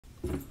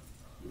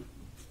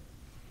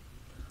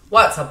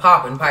What's a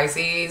poppin',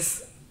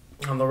 Pisces?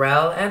 I'm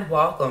Laurelle, and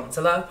welcome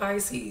to Love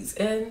Pisces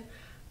in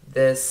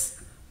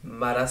this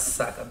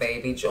MFAKKA,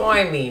 baby.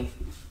 Join me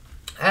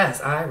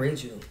as I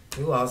read you.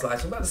 You all's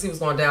lives. We're about to see what's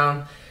going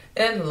down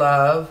in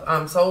love.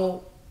 I'm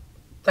so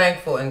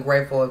thankful and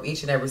grateful of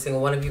each and every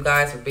single one of you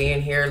guys for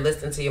being here,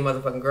 listening to your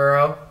motherfucking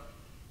girl,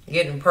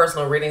 getting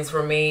personal readings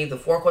from me. The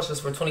 4 questions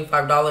for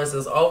 $25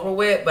 is over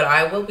with, but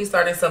I will be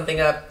starting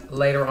something up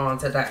later on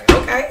today.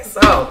 Okay,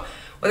 so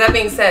with that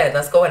being said,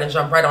 let's go ahead and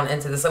jump right on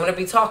into this. I'm going to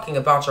be talking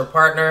about your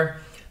partner,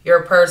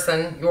 your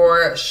person,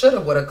 your shoulda,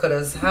 woulda,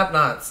 couldas,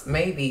 have-nots,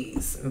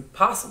 maybes,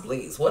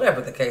 possiblies,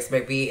 whatever the case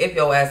may be. If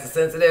your ass is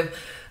sensitive,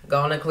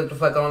 go on and click the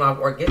fuck on off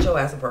or get your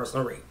ass a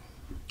personal read.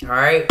 All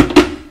right?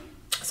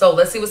 So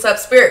let's see what's up,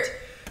 Spirit.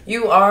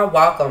 You are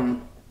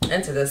welcome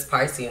into this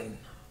Piscean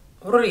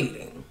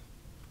reading.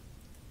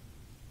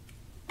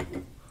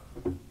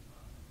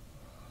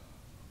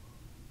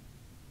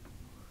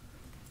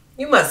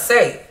 You must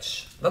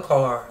sage the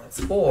cards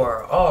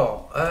for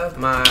all of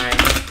my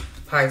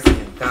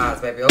Piscean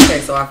gods, baby. Okay,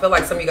 so I feel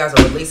like some of you guys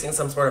are releasing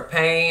some sort of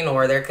pain,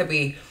 or there could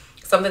be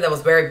something that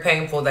was very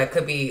painful that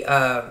could be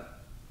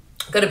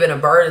could have been a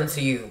burden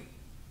to you.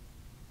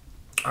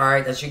 All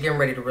right, that you're getting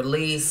ready to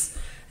release.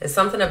 It's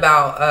something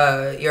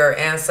about your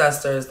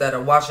ancestors that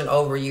are watching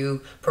over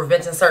you,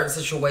 preventing certain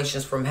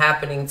situations from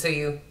happening to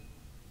you.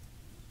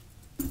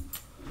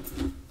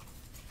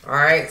 All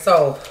right,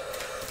 so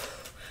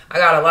I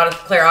got a lot of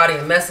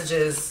clairaudient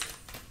messages,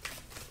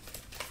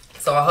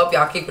 so I hope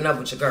y'all keeping up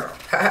with your girl.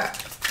 All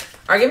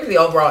right, give me the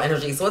overall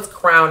energy. So what's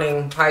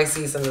crowning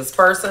Pisces in this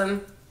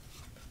person?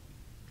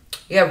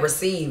 You have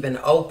receive and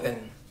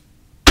open.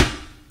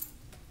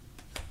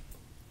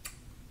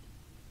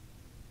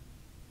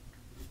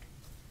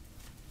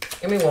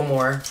 Give me one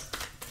more.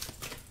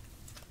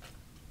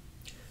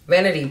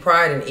 Vanity,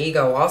 pride, and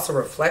ego. Also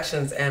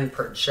reflections and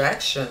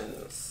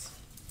projections.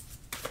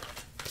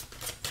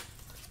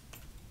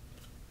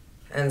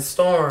 And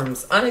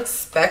storms.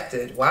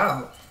 Unexpected.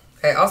 Wow.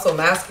 Okay, also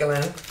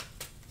masculine.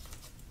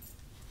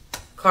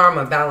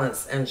 Karma,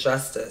 balance, and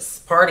justice.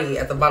 Party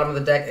at the bottom of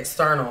the deck.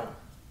 External.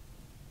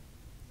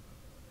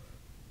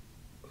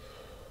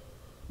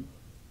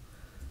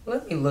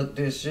 Let me look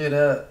this shit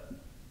up.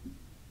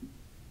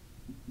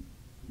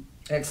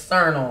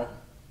 External.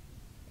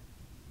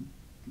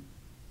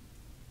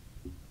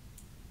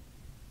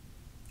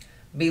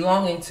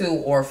 Belonging to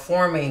or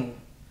forming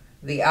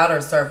the outer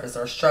surface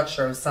or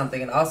structure of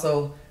something, and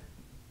also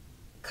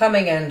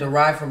coming and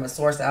derived from a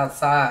source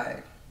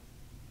outside.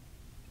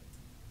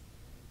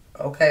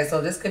 Okay, so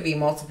this could be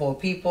multiple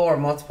people or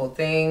multiple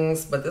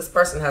things, but this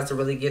person has to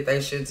really get their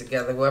shit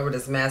together, whoever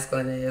this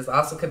masculine is.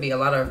 Also could be a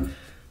lot of,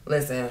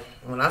 listen,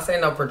 when I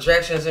say no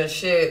projections and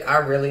shit, I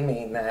really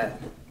mean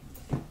that.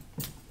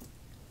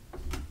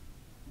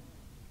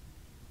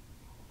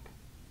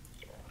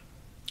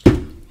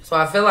 So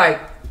I feel like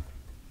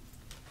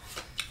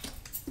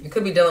you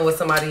could be dealing with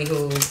somebody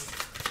who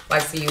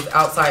likes to use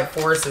outside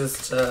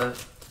forces to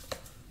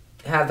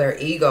have their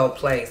ego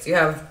placed. You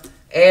have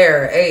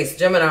air, ace,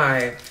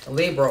 Gemini,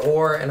 Libra,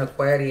 or an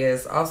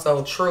Aquarius.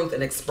 Also truth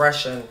and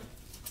expression.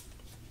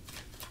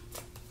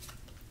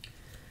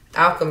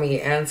 Alchemy,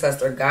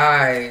 ancestor,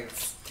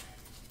 guides.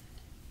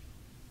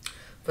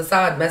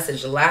 Facade,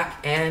 message,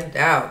 lack, and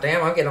doubt.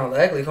 Damn, I'm getting all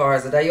the ugly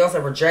cards today. You also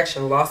have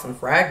rejection, lost, and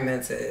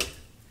fragmented.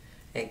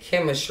 And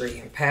chemistry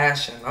and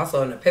passion.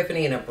 Also an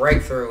epiphany and a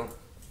breakthrough.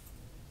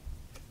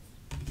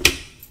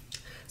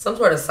 Some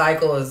sort of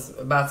cycle is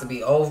about to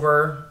be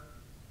over.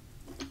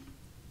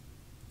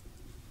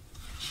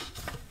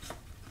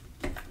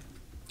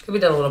 Could be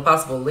dealing with a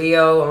possible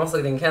Leo. I'm also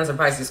getting Cancer,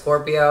 Pisces,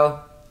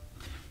 Scorpio.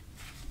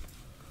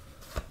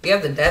 You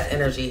have the death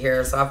energy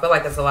here, so I feel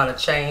like it's a lot of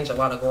change, a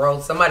lot of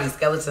growth. Somebody's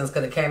skeletons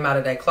could have came out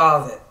of their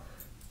closet.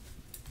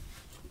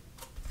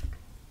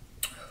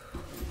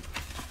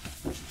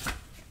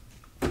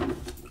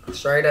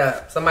 Straight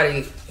up.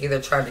 Somebody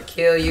either tried to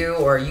kill you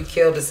or you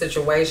killed the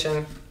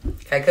situation.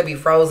 Okay, could be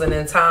frozen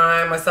in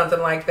time or something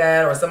like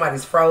that, or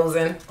somebody's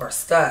frozen or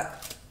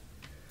stuck.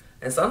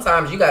 And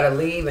sometimes you gotta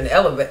leave and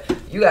elevate.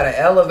 You gotta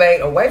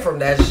elevate away from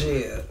that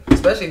shit,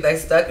 especially if they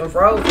stuck and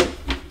frozen.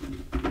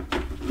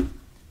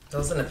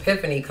 There's an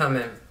epiphany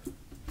coming.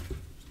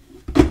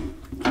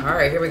 All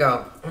right, here we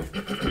go.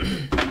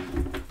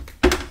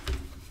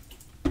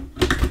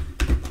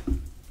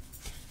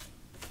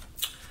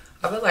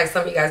 I feel like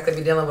some of you guys could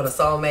be dealing with a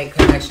soulmate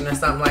connection or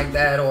something like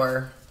that,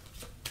 or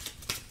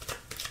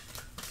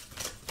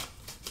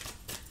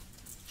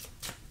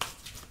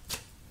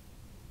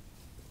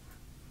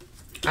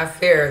I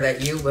fear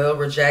that you will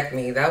reject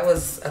me. That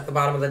was at the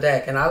bottom of the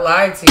deck, and I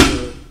lied to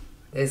you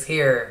is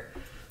here.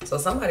 So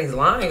somebody's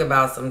lying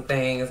about some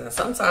things, and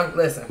sometimes,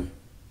 listen,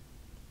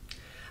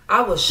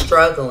 I was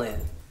struggling,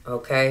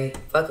 okay,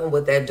 fucking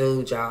with that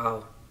dude,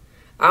 y'all.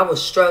 I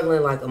was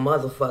struggling like a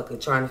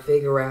motherfucker trying to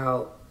figure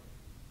out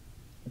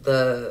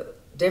the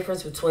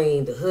difference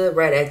between the hood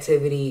rat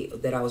activity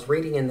that I was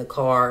reading in the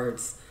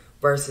cards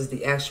versus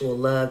the actual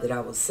love that I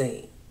was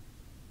seeing.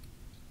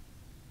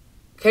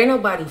 Can't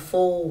nobody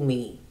fool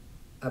me.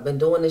 I've been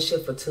doing this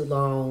shit for too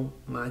long.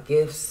 My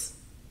gifts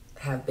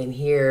have been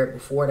here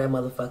before that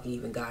motherfucker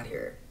even got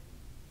here.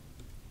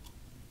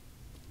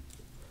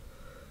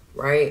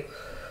 Right?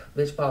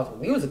 Bitch, pause for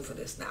music for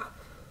this now.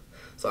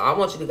 So I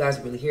want you guys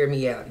to really hear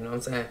me out. You know what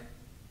I'm saying?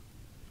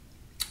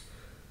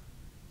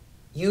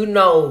 You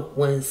know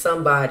when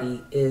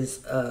somebody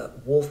is a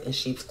wolf in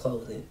sheep's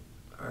clothing,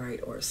 all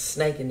right, or a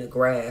snake in the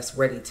grass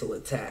ready to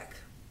attack.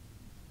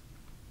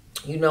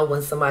 You know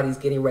when somebody's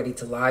getting ready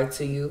to lie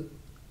to you.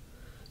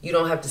 You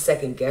don't have to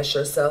second guess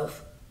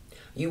yourself.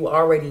 You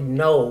already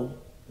know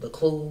the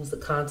clues, the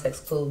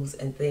context clues,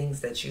 and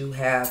things that you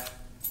have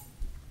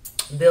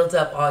built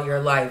up all your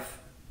life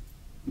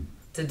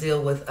to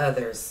deal with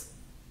others.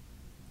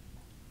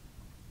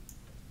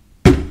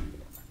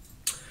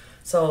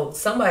 So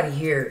somebody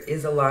here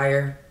is a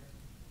liar.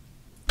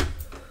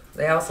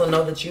 They also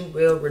know that you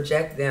will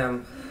reject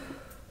them.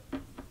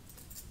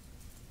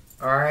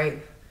 All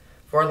right?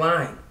 For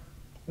lying.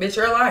 Bitch,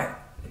 you're a liar.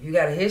 If you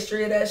got a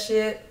history of that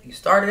shit, you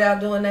started out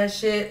doing that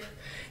shit,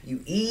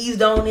 you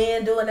eased on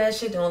in doing that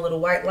shit, doing little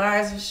white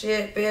lies and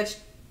shit, bitch,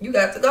 you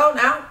got to go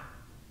now.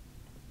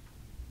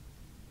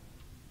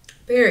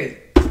 Period.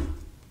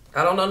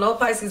 I don't know no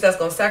Pisces that's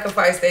going to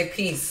sacrifice their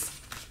peace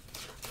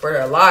for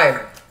a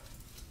liar.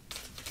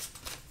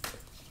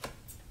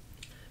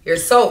 You're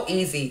so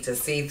easy to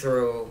see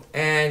through,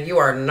 and you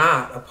are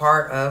not a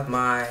part of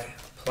my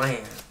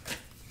plan.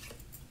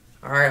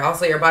 All right.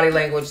 Also, your body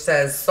language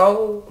says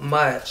so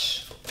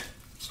much,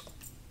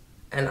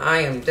 and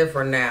I am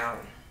different now.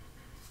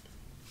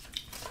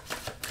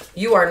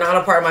 You are not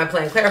a part of my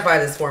plan. Clarify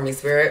this for me,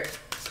 Spirit.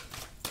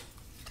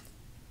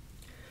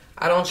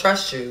 I don't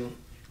trust you,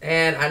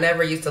 and I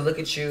never used to look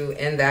at you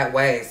in that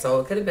way.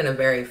 So it could have been a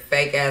very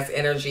fake-ass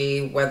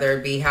energy, whether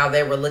it be how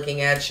they were looking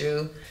at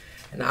you.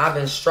 And I've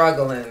been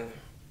struggling.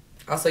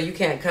 Also, you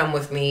can't come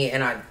with me,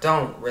 and I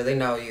don't really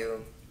know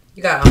you.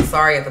 You got I'm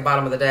sorry at the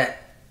bottom of the deck.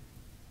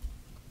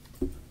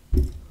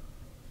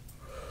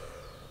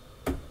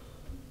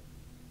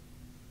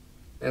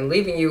 And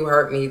leaving you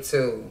hurt me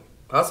too.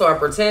 Also, I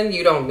pretend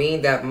you don't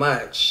mean that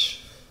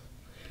much.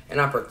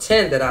 And I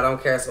pretend that I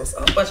don't care. So it's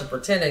a bunch of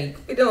pretending. You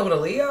could be dealing with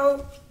a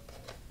Leo.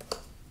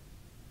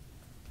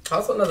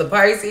 Also another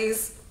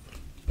Pisces.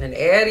 And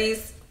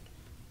Aries.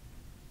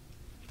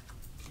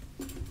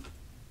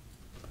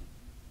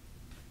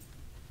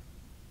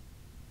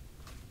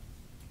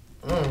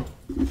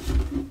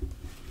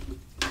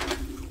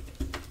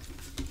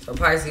 So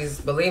Pisces,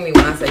 believe me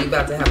when I say you're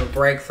about to have a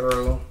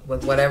breakthrough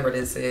with whatever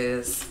this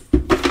is.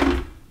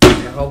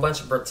 A whole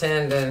bunch of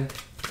pretending.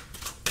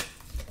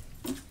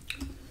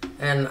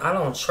 And I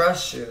don't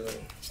trust you.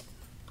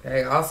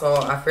 Okay, also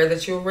I fear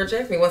that you will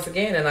reject me once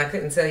again, and I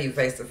couldn't tell you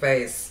face to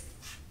face.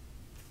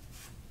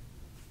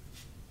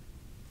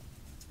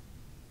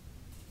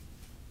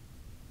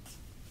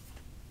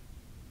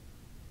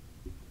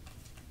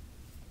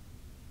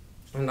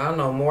 And I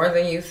know more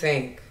than you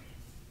think.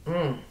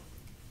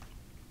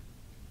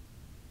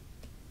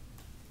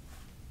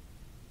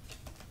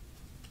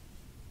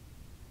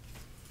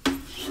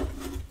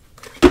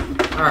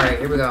 All right,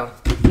 here we go.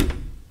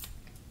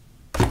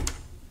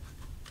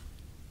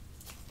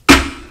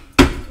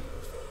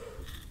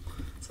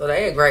 So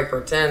they a great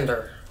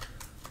pretender.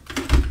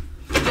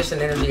 Magician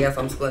energy, yes,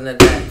 I'm splitting the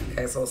deck.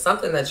 Okay, so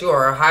something that you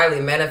are highly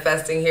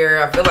manifesting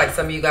here. I feel like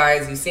some of you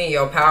guys, you've seen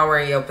your power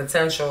and your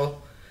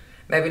potential.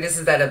 Maybe this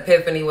is that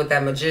epiphany with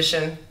that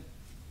magician.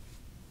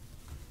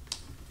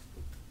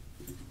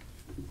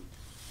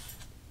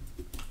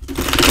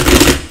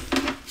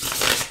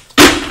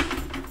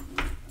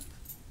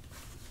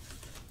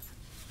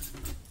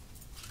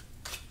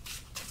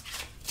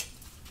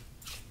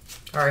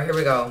 All right, here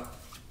we go.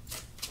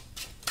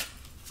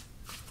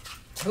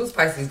 Who's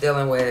Pisces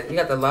dealing with? You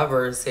got the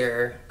Lovers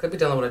here. Could be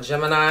dealing with a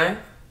Gemini.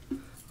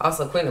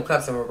 Also, Queen of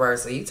Cups in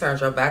reverse. So you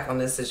turned your back on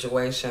this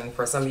situation.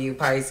 For some of you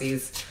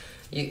Pisces,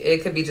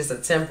 it could be just a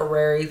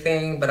temporary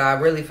thing. But I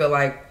really feel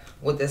like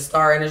with this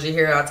star energy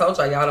here, I told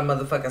y'all the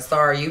motherfucking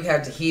star. You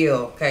had to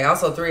heal. Okay,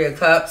 also 3 of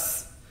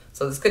Cups.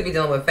 So this could be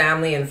dealing with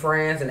family and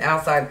friends and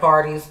outside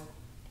parties.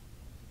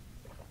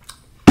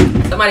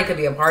 Somebody could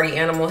be a party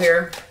animal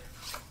here.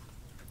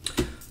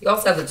 You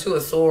also have the 2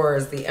 of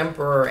Swords, the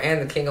Emperor,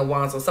 and the King of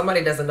Wands. So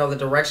somebody doesn't know the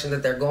direction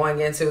that they're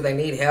going into. They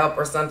need help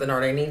or something, or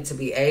they need to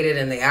be aided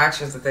in the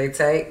actions that they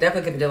take.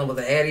 Definitely could be dealing with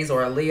an Aries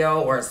or a Leo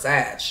or a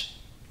Sag.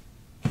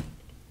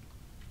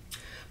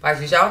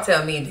 Pisces, y'all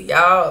tell me,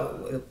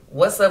 y'all,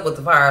 what's up with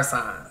the fire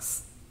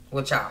signs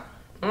with y'all?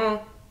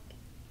 And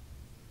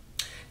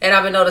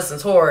I've been noticing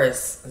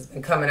Taurus has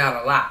been coming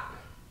out a lot.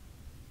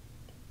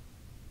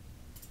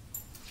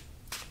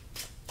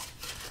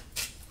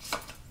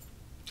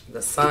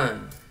 The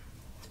Sun.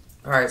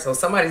 All right, so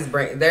somebody's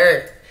bringing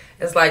there.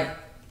 It's like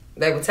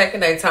they were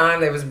taking their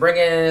time. They was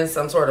bringing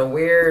some sort of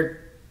weird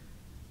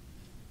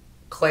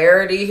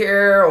clarity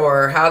here,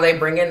 or how they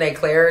bring in their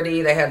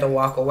clarity. They had to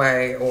walk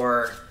away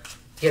or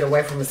get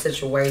away from a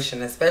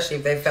situation, especially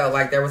if they felt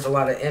like there was a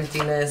lot of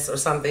emptiness or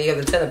something. You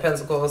have the 10 of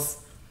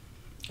Pentacles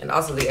and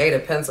also the 8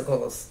 of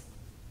Pentacles.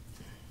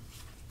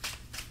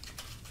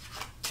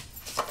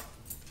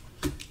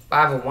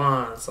 Five of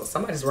Wands. So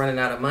somebody's running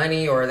out of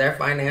money or they're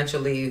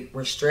financially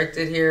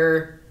restricted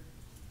here.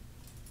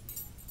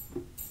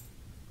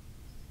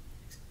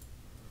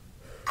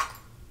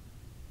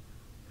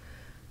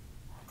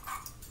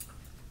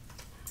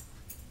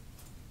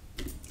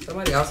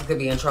 Somebody also could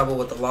be in trouble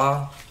with the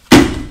law.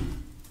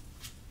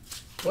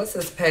 What's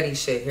this petty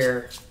shit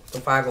here? The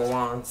Five of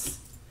Wands.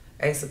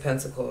 Ace of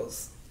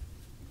Pentacles.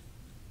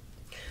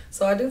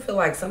 So I do feel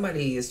like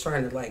somebody is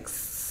trying to like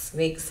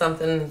sneak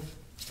something.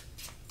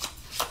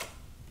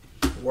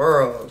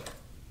 World.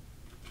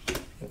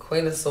 And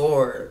Queen of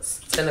Swords.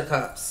 Ten of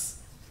Cups.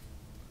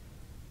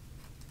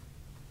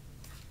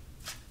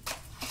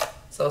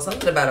 So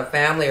something about a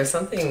family or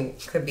something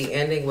could be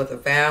ending with a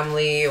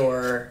family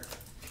or...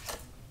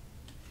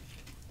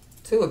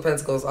 Two of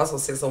Pentacles, also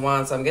Six of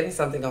Wands. So I'm getting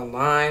something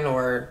online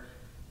or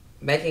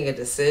making a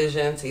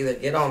decision to either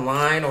get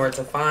online or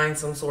to find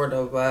some sort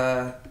of...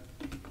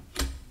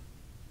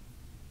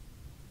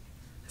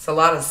 It's a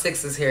lot of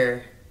sixes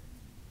here.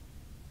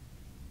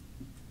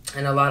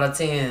 And a lot of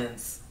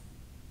tens.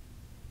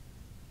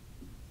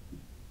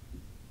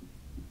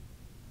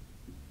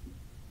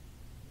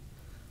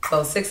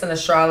 So 6 in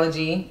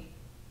astrology.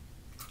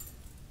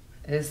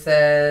 It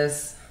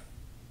says...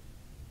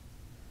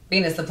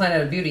 Venus, the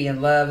planet of beauty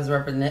and love, is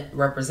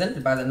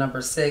represented by the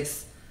number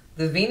 6.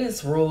 The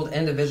Venus-ruled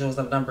individuals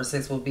of number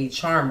 6 will be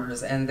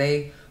charmers, and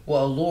they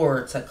will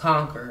allure to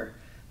conquer.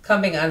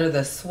 Coming under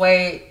the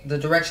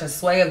direction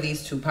sway of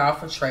these two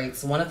powerful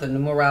traits, one of the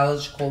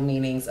numerological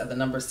meanings of the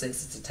number 6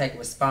 is to take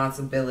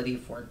responsibility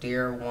for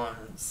dear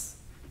ones.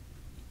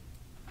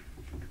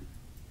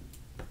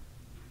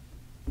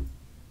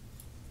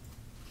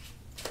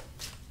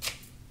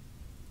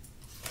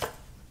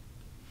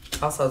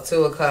 Also,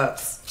 Two of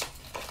Cups.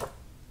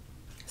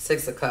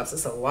 Six of Cups.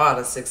 It's a lot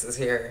of sixes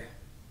here.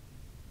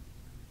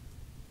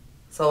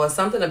 So it's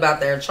something about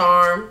their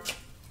charm.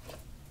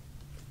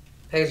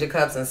 Page of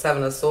Cups and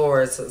Seven of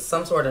Swords. So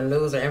some sort of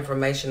news or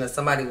information that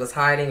somebody was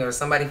hiding or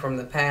somebody from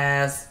the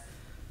past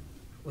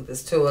with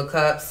this Two of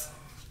Cups.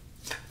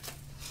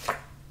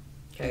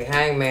 Okay,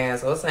 Hangman.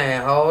 So it's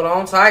saying, hold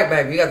on tight,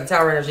 baby. You got the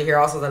Tower energy here.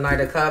 Also the Knight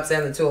of Cups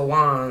and the Two of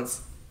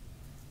Wands.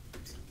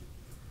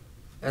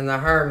 And the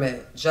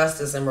Hermit.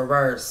 Justice in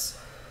reverse.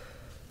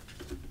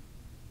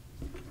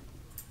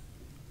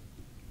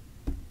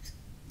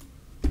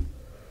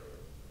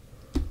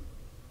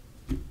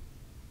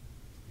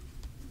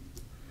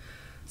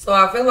 So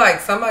I feel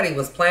like somebody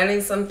was planning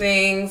some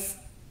things.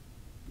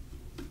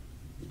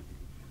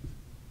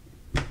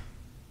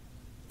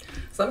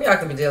 Some of y'all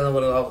could be dealing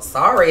with a little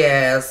sorry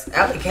ass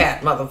alley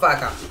cat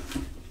motherfucker.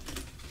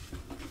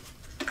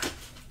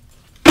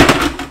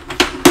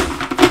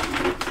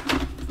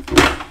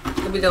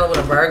 Could be dealing with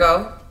a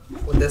Virgo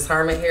with this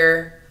Hermit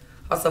here.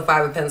 Also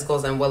Five of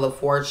Pentacles and Wheel of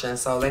Fortune.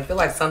 So they feel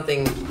like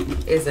something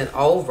isn't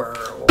over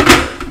or...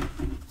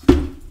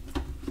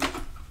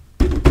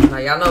 Now,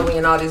 y'all know we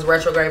in all these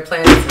retrograde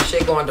planets and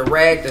shit going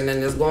direct and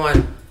then it's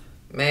going,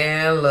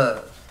 man,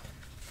 look.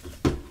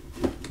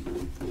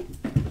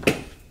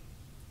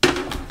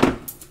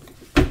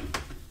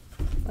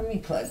 Let me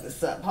plug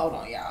this up. Hold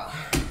on, y'all.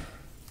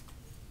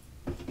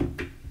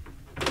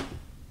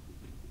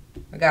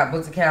 I got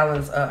Bootsy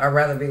Callen's I'd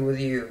Rather Be With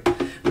You.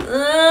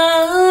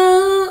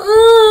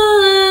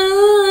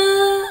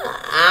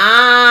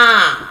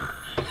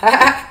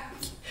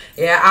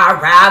 Yeah, I'd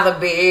rather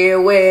be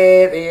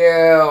with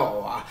you.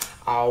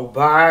 Oh,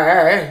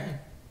 bye.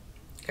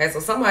 Okay, so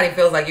somebody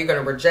feels like you're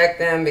gonna reject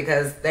them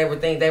because they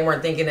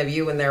weren't thinking of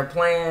you in their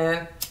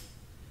plan.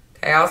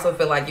 Okay, I also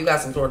feel like you got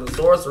some sort of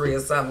sorcery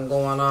or something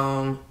going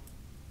on.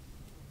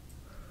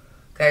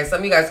 Okay, some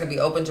of you guys could be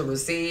open to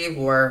receive,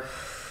 or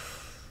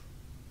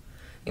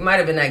you might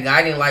have been that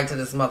guiding light to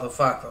this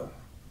motherfucker.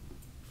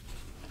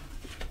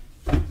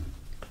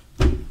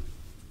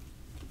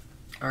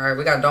 All right,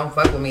 we got Don't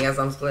Fuck With Me as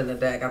I'm splitting the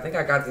deck. I think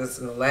I got this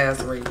in the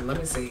last reading. Let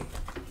me see.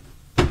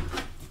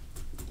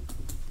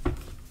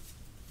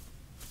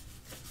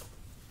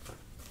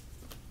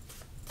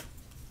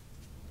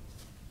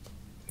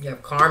 You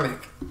have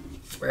Karmic.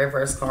 Very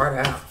first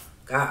card out.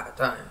 God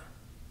damn.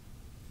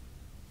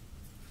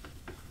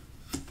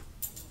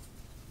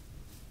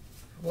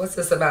 What's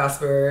this about,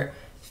 Spirit?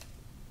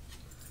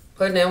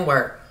 Putting in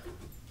work.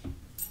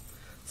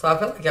 So I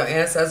feel like your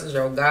ancestors,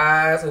 your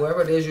guides,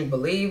 whoever it is you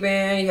believe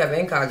in, you have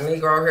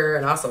incognito here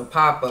and also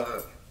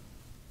pop-up.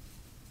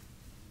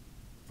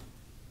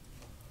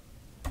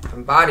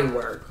 And body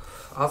work.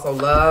 Also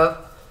love.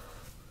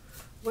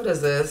 What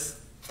is this?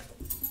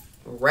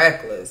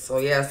 Reckless. So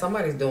yeah,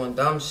 somebody's doing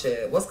dumb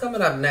shit. What's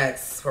coming up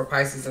next for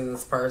Pisces and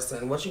this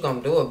person? What you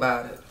gonna do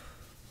about it?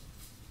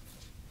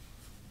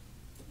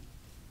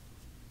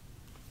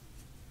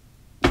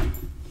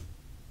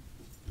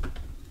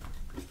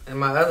 And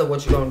my other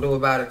what you gonna do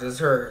about it is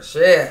her.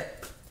 Shit.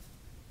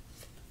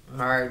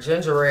 Alright,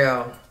 ginger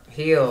ale,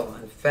 heal,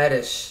 and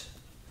fetish.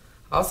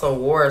 Also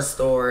war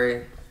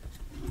story.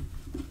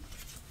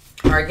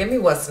 Alright, give me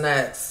what's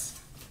next.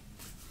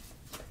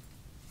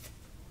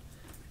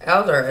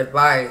 Elder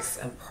advice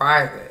and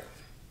private.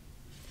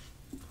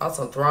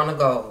 Also, Throne of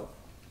Gold.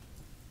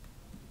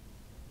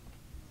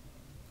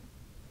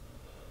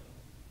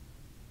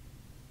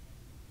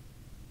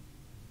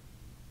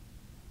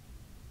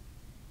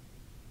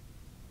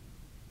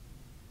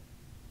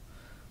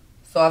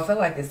 So I feel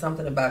like it's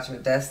something about your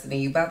destiny.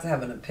 You're about to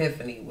have an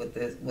epiphany with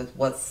this, with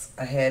what's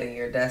ahead in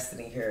your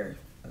destiny here,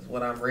 is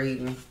what I'm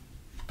reading.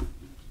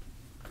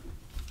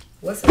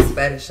 What's this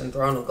fetish and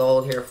Throne of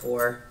Gold here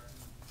for?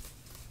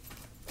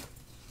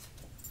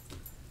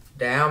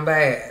 Down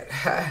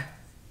bad.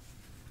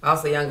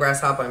 Also, young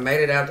grasshopper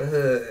made it out the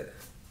hood.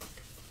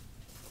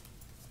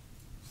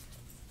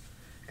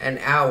 An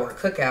hour,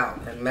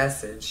 cookout, and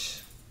message.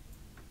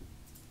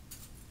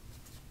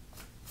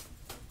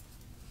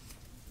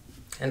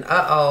 And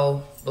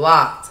uh-oh,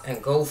 blocked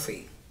and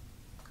goofy.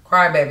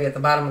 Crybaby at the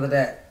bottom of the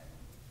deck.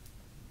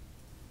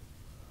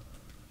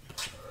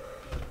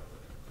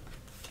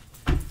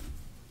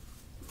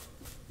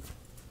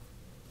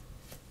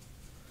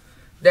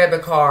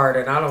 Debit card,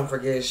 and I don't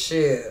forget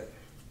shit.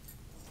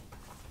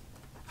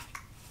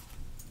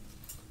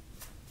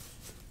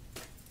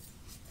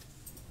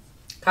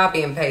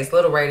 Copy and paste,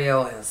 little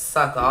radio and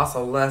sucker.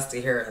 Also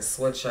lusty here and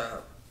switch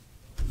up.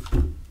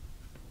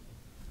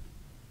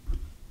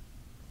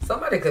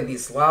 Somebody could be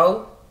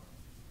slow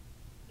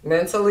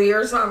mentally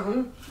or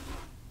something.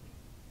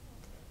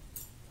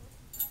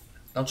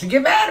 Don't you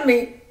get mad at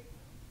me.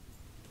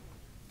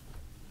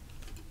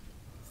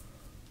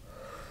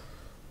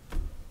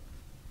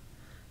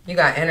 You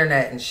got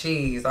internet and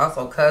cheese.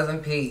 Also cousin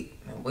Pete.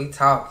 And we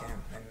talking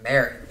and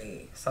married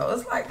me. So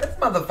it's like this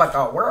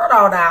motherfucker world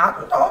all now. I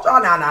told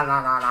y'all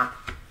nah.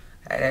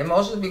 Hey, the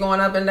emotions be going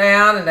up and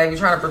down and they be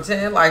trying to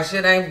pretend like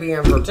shit ain't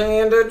being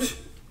pretended.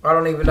 I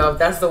don't even know if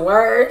that's the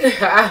word.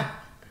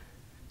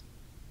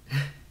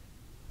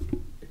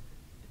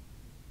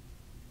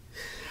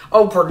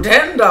 Oh,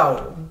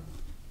 pretendo.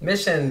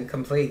 Mission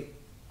complete.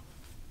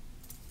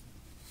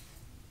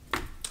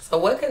 So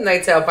what can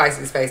they tell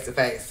Pisces face to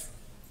face?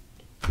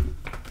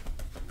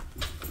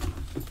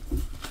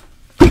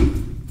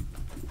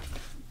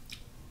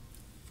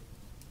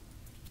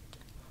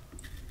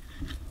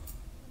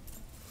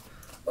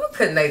 What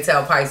couldn't they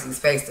tell Pisces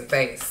face to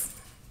face?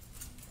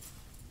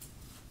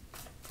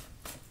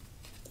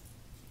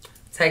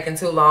 Taking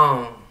too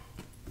long.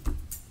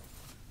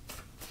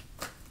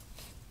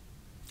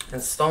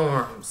 And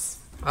storms.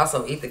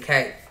 Also eat the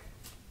cake.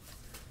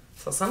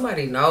 So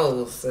somebody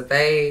knows that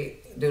they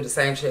do the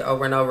same shit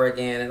over and over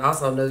again, and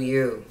also knew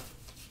you.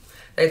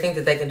 They think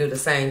that they can do the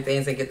same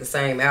things and get the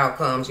same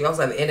outcomes. You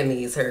also have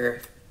enemies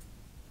here.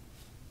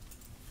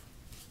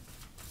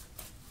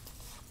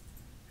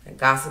 And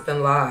gossip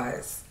and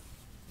lies.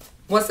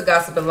 What's the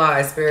gossip and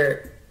lies,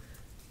 Spirit?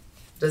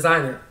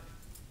 Designer.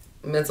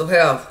 Mental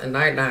health and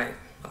night.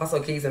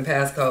 Also keys and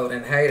passcode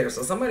and hater.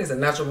 So somebody's a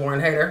natural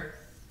born hater.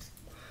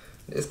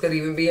 This could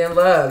even be in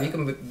love. You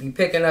can be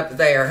picking up that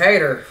they are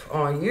hater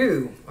on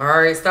you. All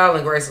right, style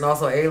and grace and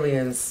also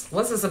aliens.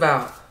 What's this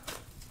about?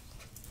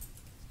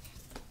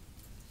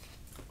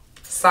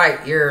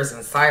 Sight, ears,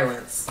 and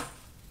silence.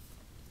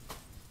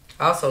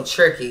 Also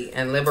tricky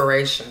and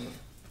liberation.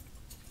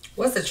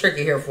 What's the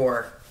tricky here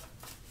for?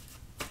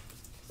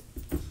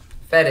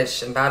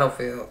 Fetish and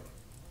battlefield.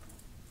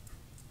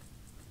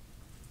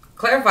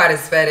 Clarify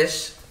this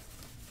fetish.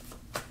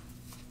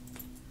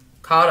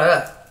 Caught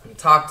up. And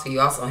talk to you.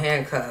 Also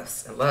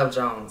handcuffs and love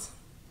Jones.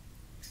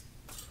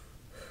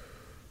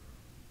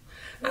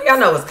 Now y'all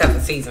know it's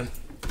cuffing season.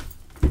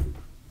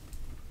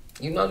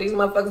 You know these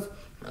motherfuckers.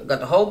 I got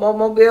the whole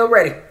mobile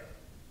ready.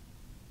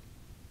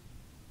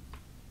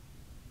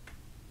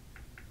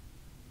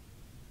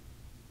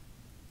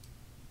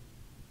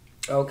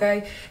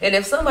 Okay? And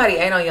if somebody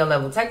ain't on your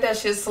level, take that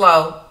shit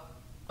slow.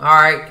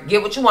 Alright?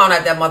 Get what you want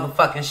out that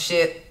motherfucking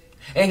shit.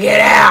 And get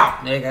out,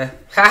 nigga.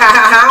 Ha ha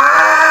ha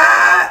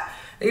ha!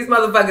 These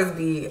motherfuckers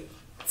be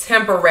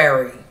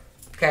temporary.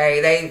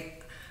 Okay? They,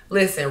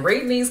 listen,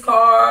 reading these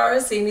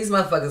cards, seeing these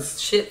motherfuckers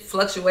shit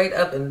fluctuate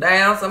up and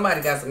down.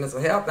 Somebody got some mental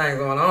health things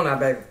going on now,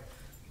 baby.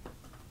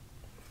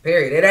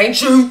 Period. It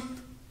ain't you.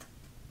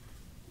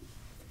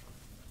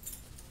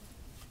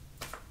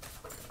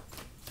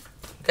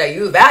 Okay,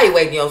 you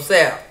evaluating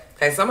yourself.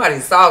 Okay,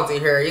 somebody's salty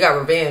here. You got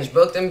revenge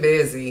booked and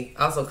busy.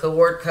 Also,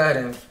 cohort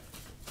cutting.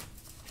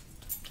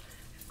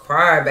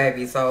 Cry,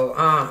 baby. So,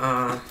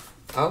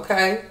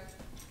 okay.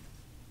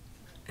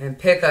 And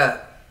pick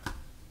up.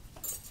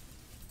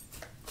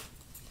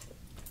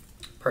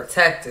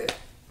 Protected.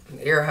 And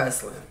ear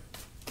hustling.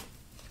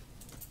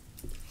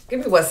 Give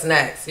me what's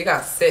next. You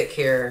got sick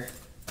here.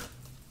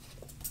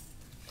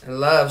 And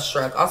love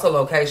struck. Also,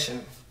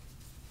 location.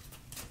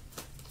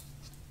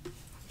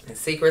 And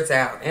secrets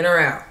out. In or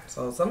out.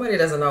 So, somebody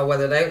doesn't know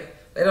whether they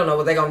don't know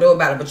what they're going to do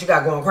about it, but you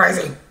got going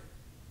crazy.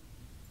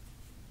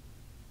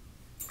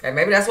 Okay,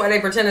 maybe that's why they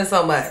pretending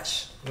so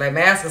much. Their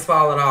mask is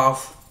falling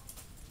off.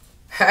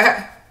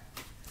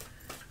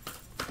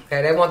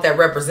 Okay, they want that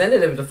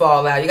representative to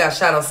fall out. You got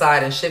shadow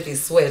side and shifty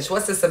switch.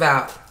 What's this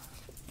about?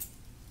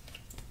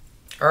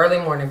 Early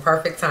morning,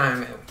 perfect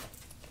timing.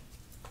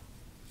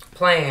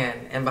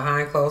 Plan and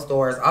behind closed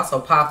doors. Also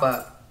pop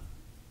up.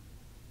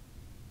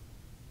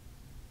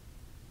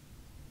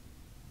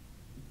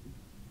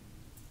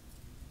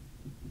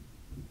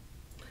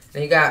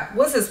 And you got,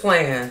 what's his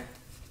plan?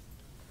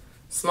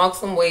 Smoke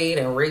some weed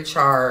and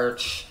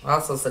recharge.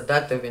 Also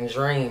seductive in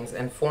dreams.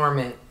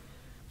 Informant,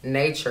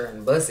 nature,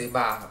 and bussy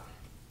bob.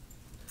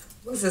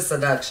 What's his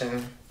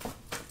seduction?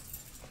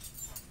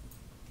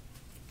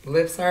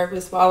 Lip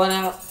service falling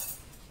out.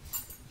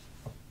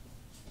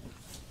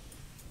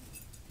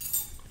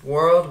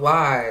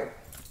 Worldwide.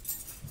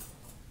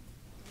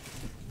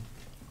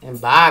 And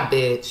bye,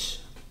 bitch.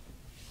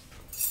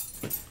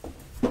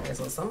 Okay,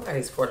 so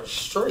somebody's for the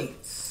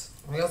streets.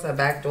 We also have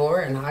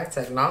backdoor and high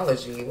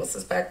technology. What's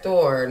this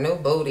backdoor? New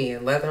booty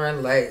and leather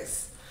and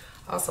lace.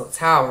 Also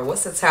tower.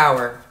 What's the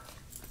tower?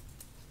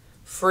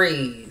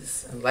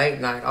 Freeze and late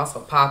night. Also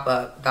pop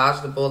up.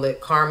 Dodge the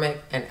bullet.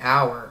 Karmic and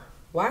hour.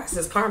 Why is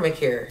this karmic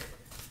here?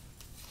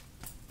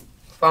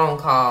 Phone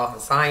call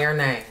and sign your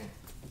name.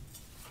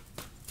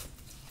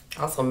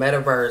 Also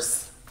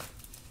metaverse.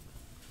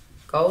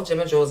 Gold, gem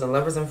and jewels, and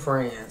lovers and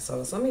friends.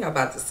 So some of y'all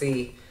about to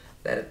see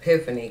that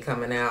epiphany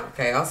coming out.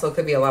 Okay. Also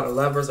could be a lot of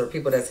lovers or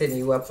people that's hitting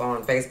you up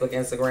on Facebook,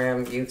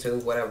 Instagram,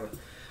 YouTube, whatever.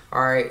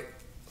 All right.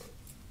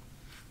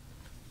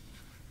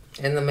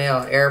 In the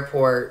mail,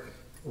 airport,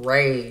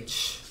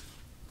 rage,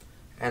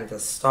 and the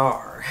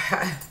star.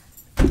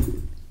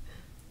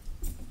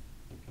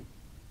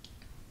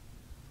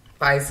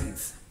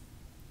 Pisces.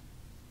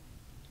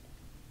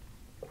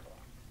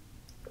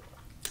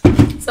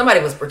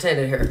 Somebody was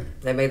pretending here.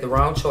 They made the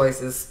wrong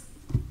choices.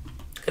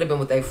 Could have been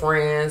with their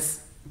friends.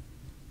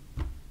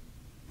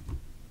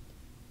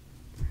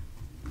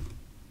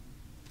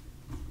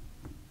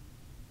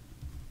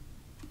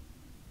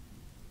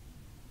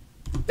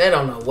 They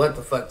don't know what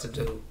the fuck to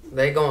do.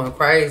 They going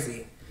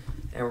crazy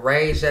and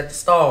raged at the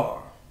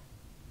star.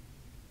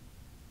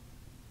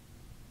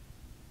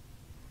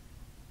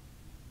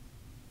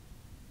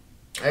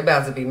 They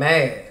about to be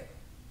mad.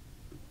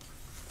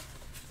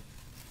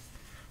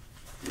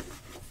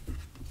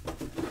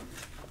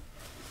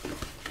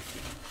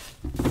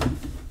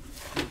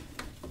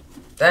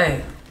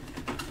 Damn.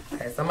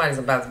 Okay, somebody's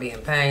about to be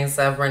in pain,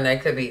 suffering. They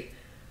could be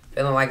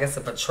feeling like it's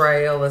a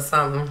betrayal or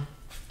something.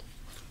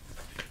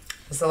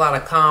 It's a lot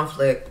of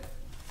conflict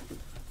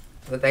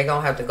that they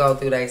gonna have to go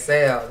through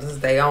themselves. This is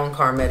their own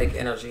karmic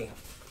energy.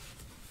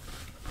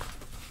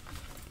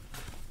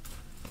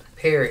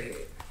 Period.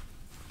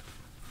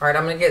 All right,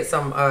 I'm gonna get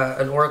some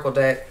an oracle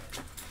deck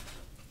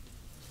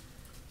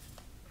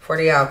for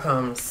the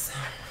outcomes.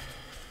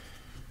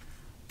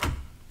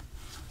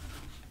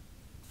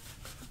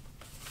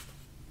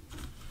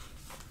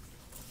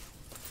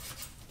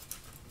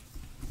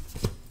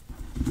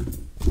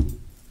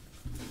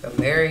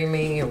 Marry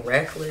me,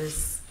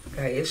 reckless.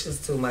 Okay, it's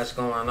just too much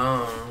going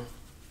on.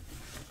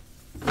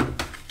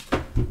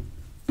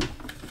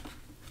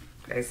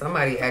 Okay,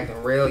 somebody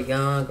acting real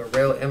young or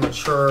real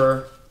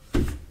immature.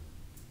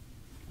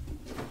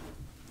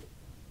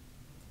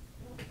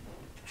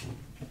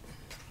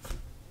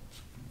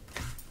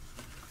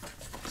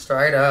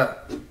 Straight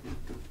up.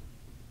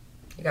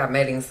 You got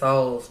mating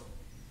souls.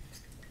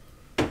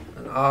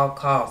 At all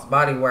costs.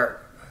 Body work.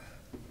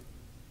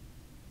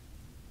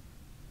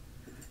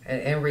 And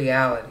in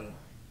reality,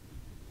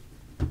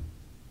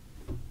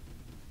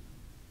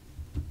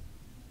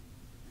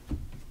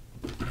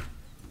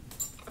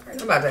 I'm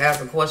about to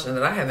ask a question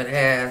that I haven't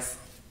asked.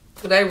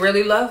 Do they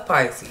really love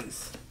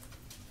Pisces?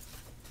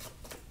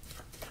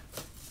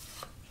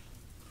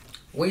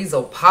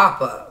 Weasel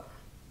pop-up.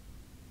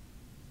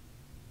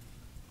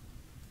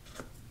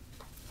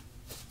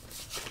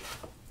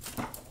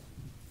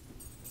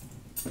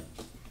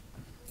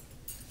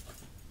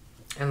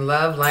 And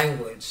love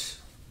language.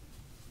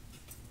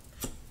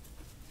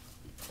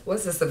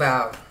 What's this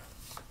about?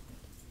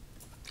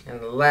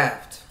 And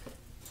left.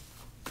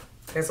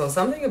 Okay, so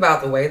something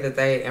about the way that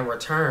they, in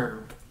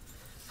return,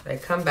 they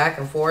come back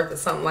and forth or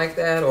something like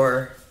that,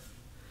 or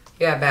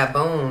yeah,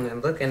 baboon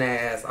and looking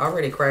ass,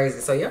 already crazy.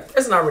 So your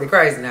person already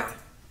crazy now.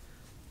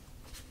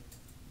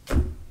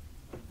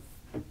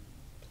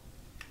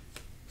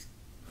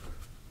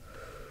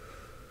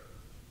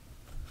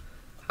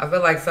 I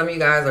feel like some of you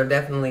guys are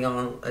definitely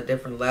on a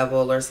different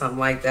level or something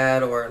like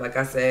that, or like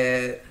I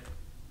said,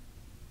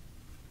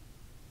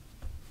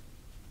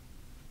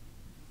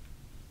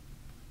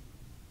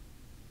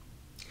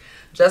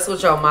 just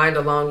with your mind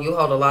alone, you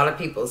hold a lot of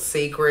people's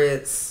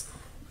secrets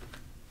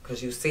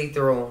because you see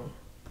through them.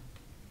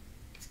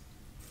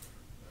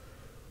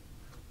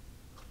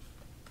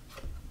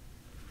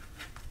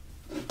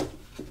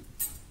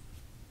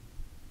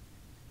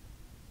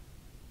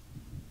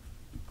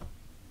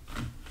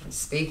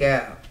 Speak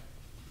out.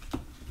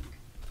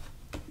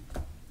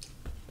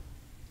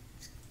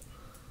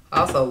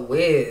 Also,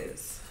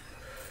 whiz.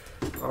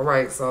 All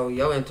right, so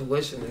your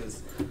intuition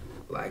is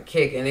like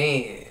kicking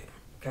in.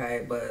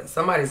 Okay, but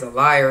somebody's a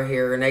liar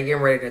here and they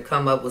getting ready to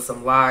come up with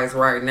some lies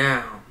right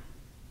now.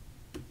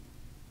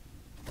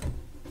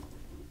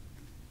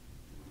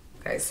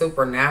 Okay,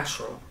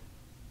 supernatural.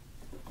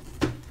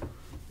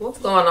 What's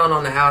going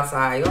on the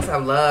outside? You also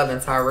have love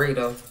and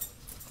Tyrita.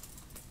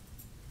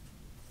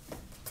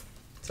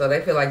 So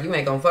they feel like you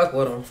ain't gonna fuck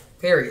with them,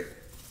 period.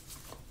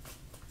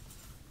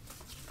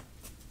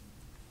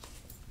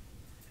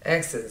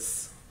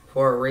 exes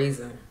for a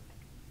reason.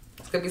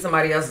 This could be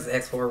somebody else's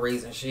ex for a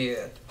reason.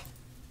 Shit.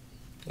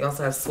 You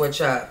also have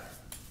switch up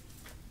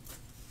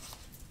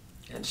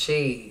and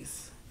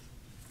cheese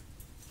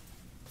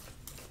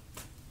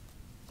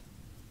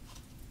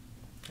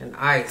and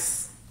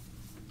ice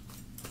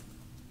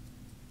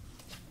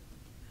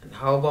and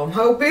hobo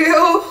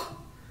mobile.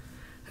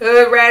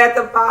 Hood right at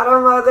the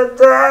bottom of the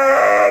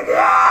deck.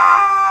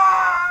 Yeah.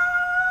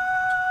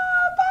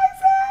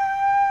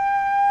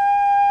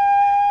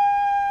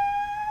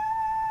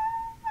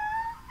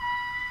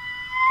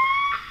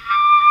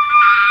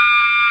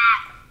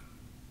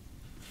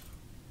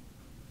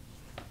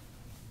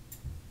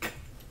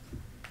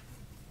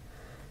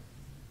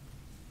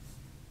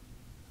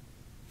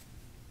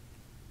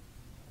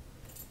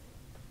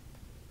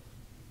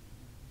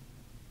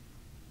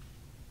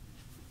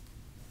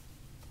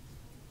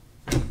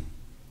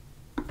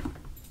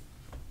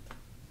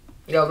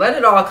 Yo, let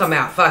it all come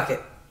out. Fuck it.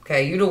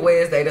 Okay, you the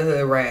whiz, they the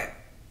hood rat.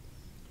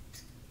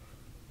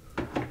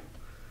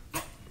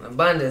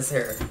 Abundance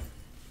here.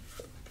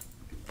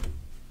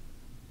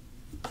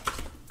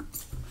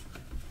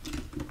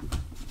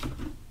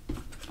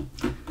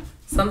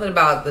 Something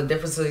about the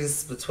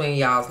differences between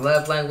y'all's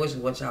love language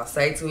and what y'all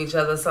say to each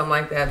other, something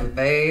like that. But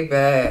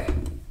baby.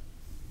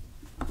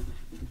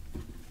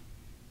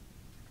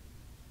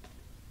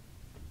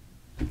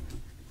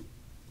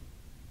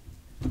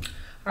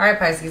 All right,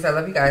 Pisces, I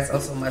love you guys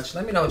so much.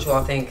 Let me know what you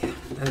all think in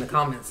the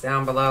comments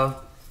down below.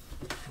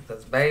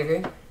 Because,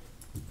 baby,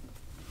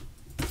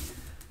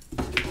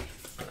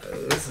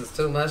 this is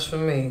too much for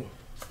me.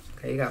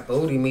 Okay, you got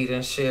booty meat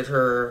and shit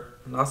here.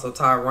 And also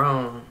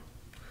Tyrone.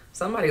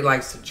 Somebody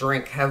likes to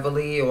drink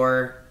heavily,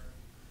 or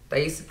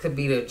they could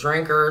be the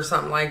drinker or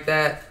something like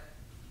that.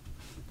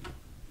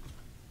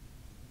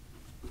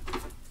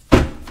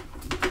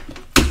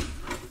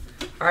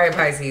 All right,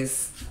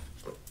 Pisces.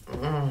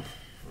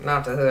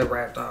 Not the hood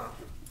rat dog.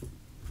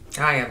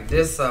 I am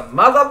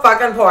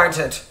motherfucking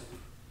pointed.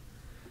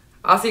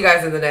 I'll see you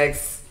guys in the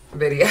next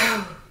video.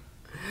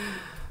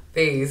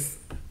 Peace.